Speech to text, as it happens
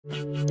Hello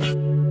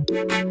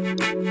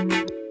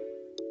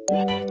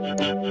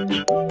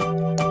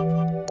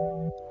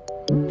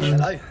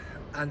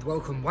and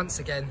welcome once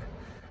again.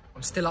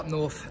 I'm still up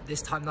north.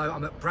 This time though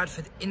I'm at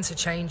Bradford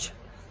Interchange,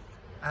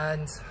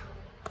 and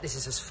this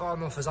is as far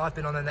north as I've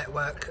been on the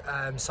network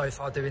so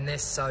far doing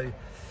this, so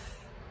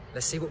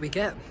let's see what we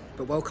get.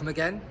 But welcome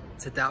again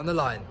to Down the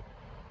Line.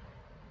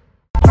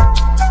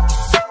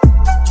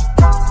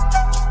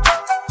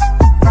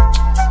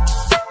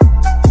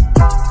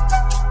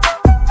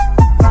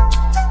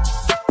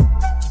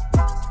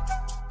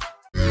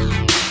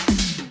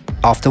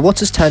 After what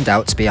has turned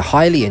out to be a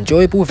highly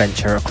enjoyable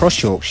venture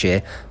across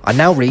Yorkshire, I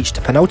now reached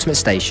the penultimate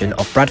station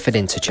of Bradford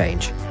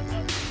Interchange.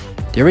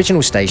 The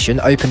original station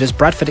opened as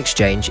Bradford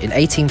Exchange in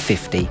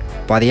 1850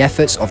 by the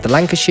efforts of the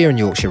Lancashire and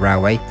Yorkshire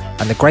Railway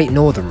and the Great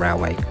Northern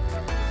Railway.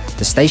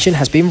 The station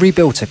has been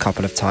rebuilt a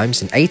couple of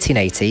times in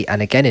 1880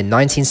 and again in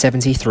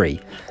 1973,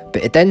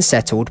 but it then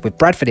settled with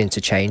Bradford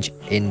Interchange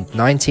in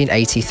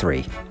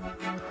 1983.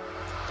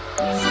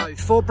 So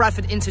for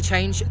Bradford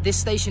Interchange, this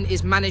station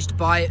is managed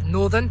by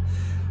Northern.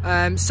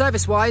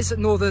 Service-wise,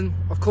 Northern,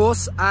 of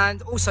course,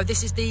 and also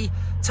this is the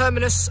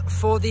terminus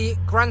for the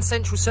Grand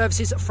Central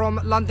services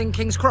from London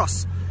King's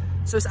Cross.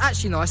 So it's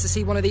actually nice to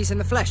see one of these in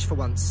the flesh for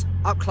once,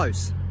 up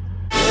close.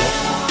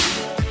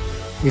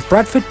 With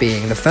Bradford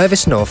being the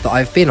furthest north that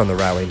I've been on the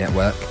railway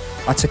network,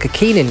 I took a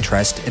keen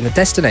interest in the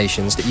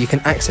destinations that you can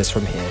access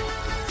from here,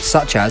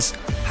 such as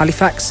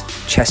Halifax,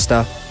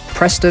 Chester,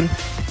 Preston,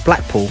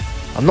 Blackpool,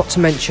 and not to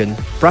mention,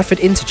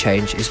 Bradford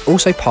Interchange is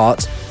also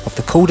part of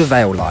the Calder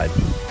Vale line.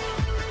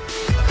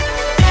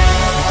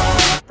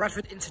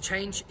 Bradford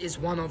Interchange is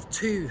one of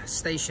two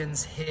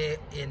stations here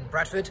in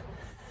Bradford,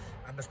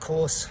 and of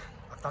course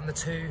I've done the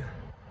two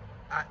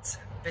at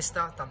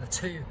Bicester, done the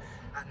two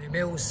at New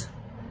Mills.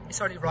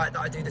 It's only right that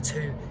I do the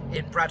two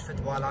in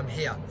Bradford while I'm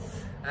here.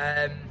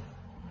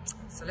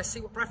 So let's see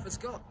what Bradford's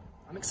got.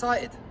 I'm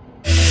excited.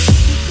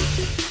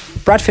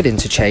 Bradford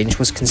Interchange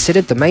was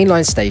considered the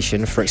mainline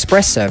station for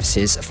express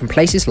services from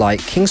places like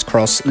King's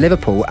Cross,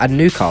 Liverpool and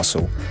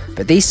Newcastle,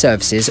 but these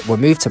services were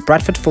moved to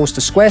Bradford Forster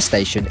Square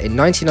station in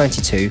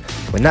 1992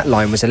 when that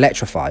line was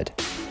electrified.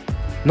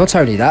 Not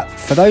only that,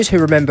 for those who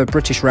remember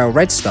British Rail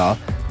Red Star,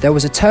 there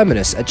was a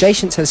terminus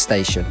adjacent to the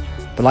station,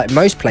 but like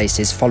most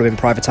places following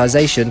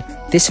privatisation,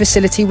 this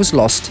facility was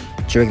lost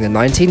during the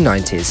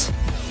 1990s.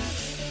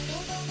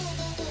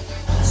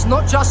 It's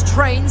not just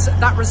trains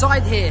that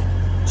reside here.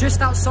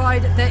 Just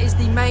outside there is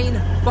the main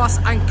bus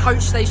and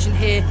coach station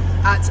here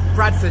at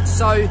Bradford.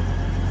 So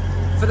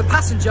for the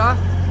passenger,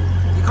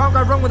 you can't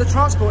go wrong with the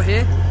transport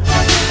here.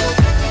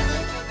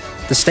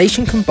 The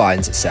station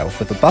combines itself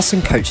with a bus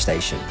and coach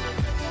station,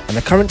 and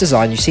the current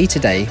design you see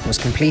today was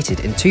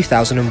completed in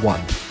 2001.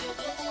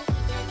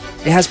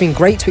 It has been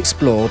great to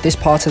explore this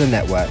part of the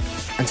network,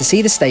 and to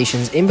see the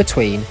stations in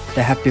between.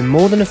 There have been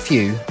more than a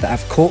few that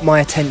have caught my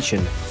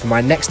attention for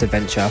my next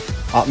adventure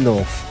up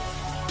north.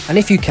 And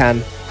if you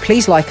can,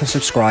 please like and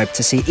subscribe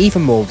to see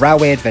even more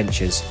railway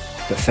adventures.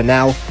 But for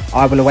now,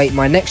 I will await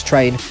my next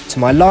train to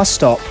my last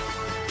stop,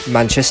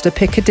 Manchester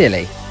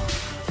Piccadilly.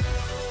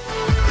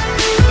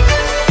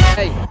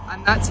 Hey,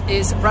 and that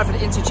is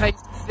Bradford Interchange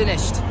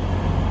finished.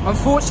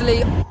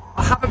 Unfortunately,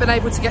 I haven't been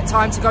able to get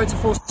time to go to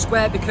Forster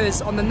Square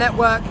because on the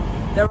network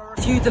there are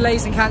a few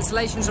delays and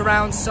cancellations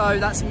around, so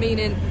that's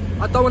meaning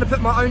I don't want to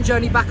put my own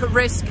journey back at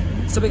risk.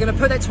 So we're going to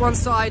put it to one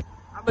side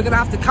and we're going to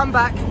have to come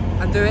back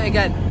and do it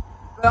again.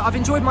 But I've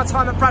enjoyed my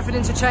time at Bradford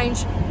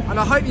Interchange and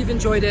I hope you've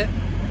enjoyed it,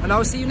 and I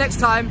will see you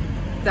next time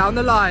down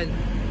the line.